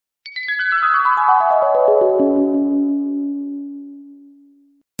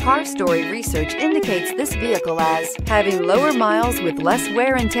Car Story research indicates this vehicle as having lower miles with less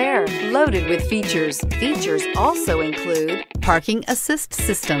wear and tear, loaded with features. Features also include parking assist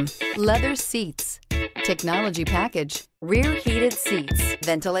system, leather seats, technology package, rear heated seats,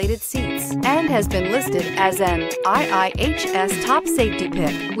 ventilated seats, and has been listed as an IIHS top safety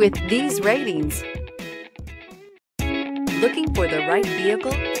pick with these ratings. Looking for the right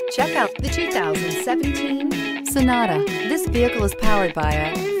vehicle? Check out the 2017 Sonata. This vehicle is powered by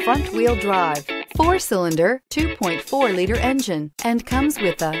a front-wheel drive, 4-cylinder, 2.4-liter engine, and comes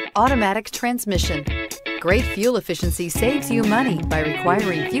with an automatic transmission. Great fuel efficiency saves you money by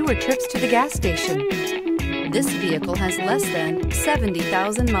requiring fewer trips to the gas station. This vehicle has less than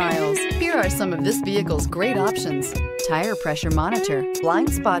 70,000 miles. Here are some of this vehicle's great options: tire pressure monitor,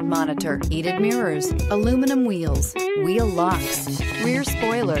 blind spot monitor, heated mirrors, aluminum wheels, wheel locks, rear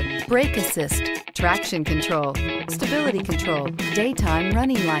spoiler, brake assist, traction control, stability control, daytime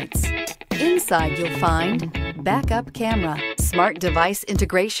running lights. Inside you'll find backup camera, smart device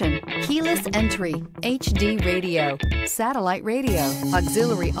integration, keyless entry, HD radio, satellite radio,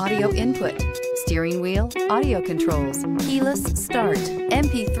 auxiliary audio input, steering wheel audio controls, keyless start,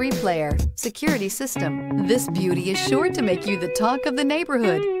 MP3 player, security system. This beauty is sure to make you the talk of the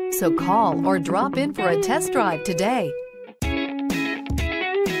neighborhood. So call or drop in for a test drive today.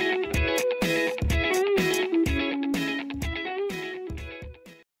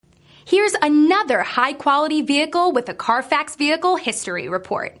 Here's another high-quality vehicle with a Carfax Vehicle History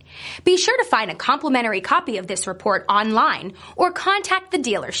Report. Be sure to find a complimentary copy of this report online or contact the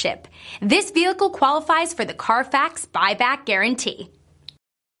dealership. This vehicle qualifies for the Carfax Buyback Guarantee.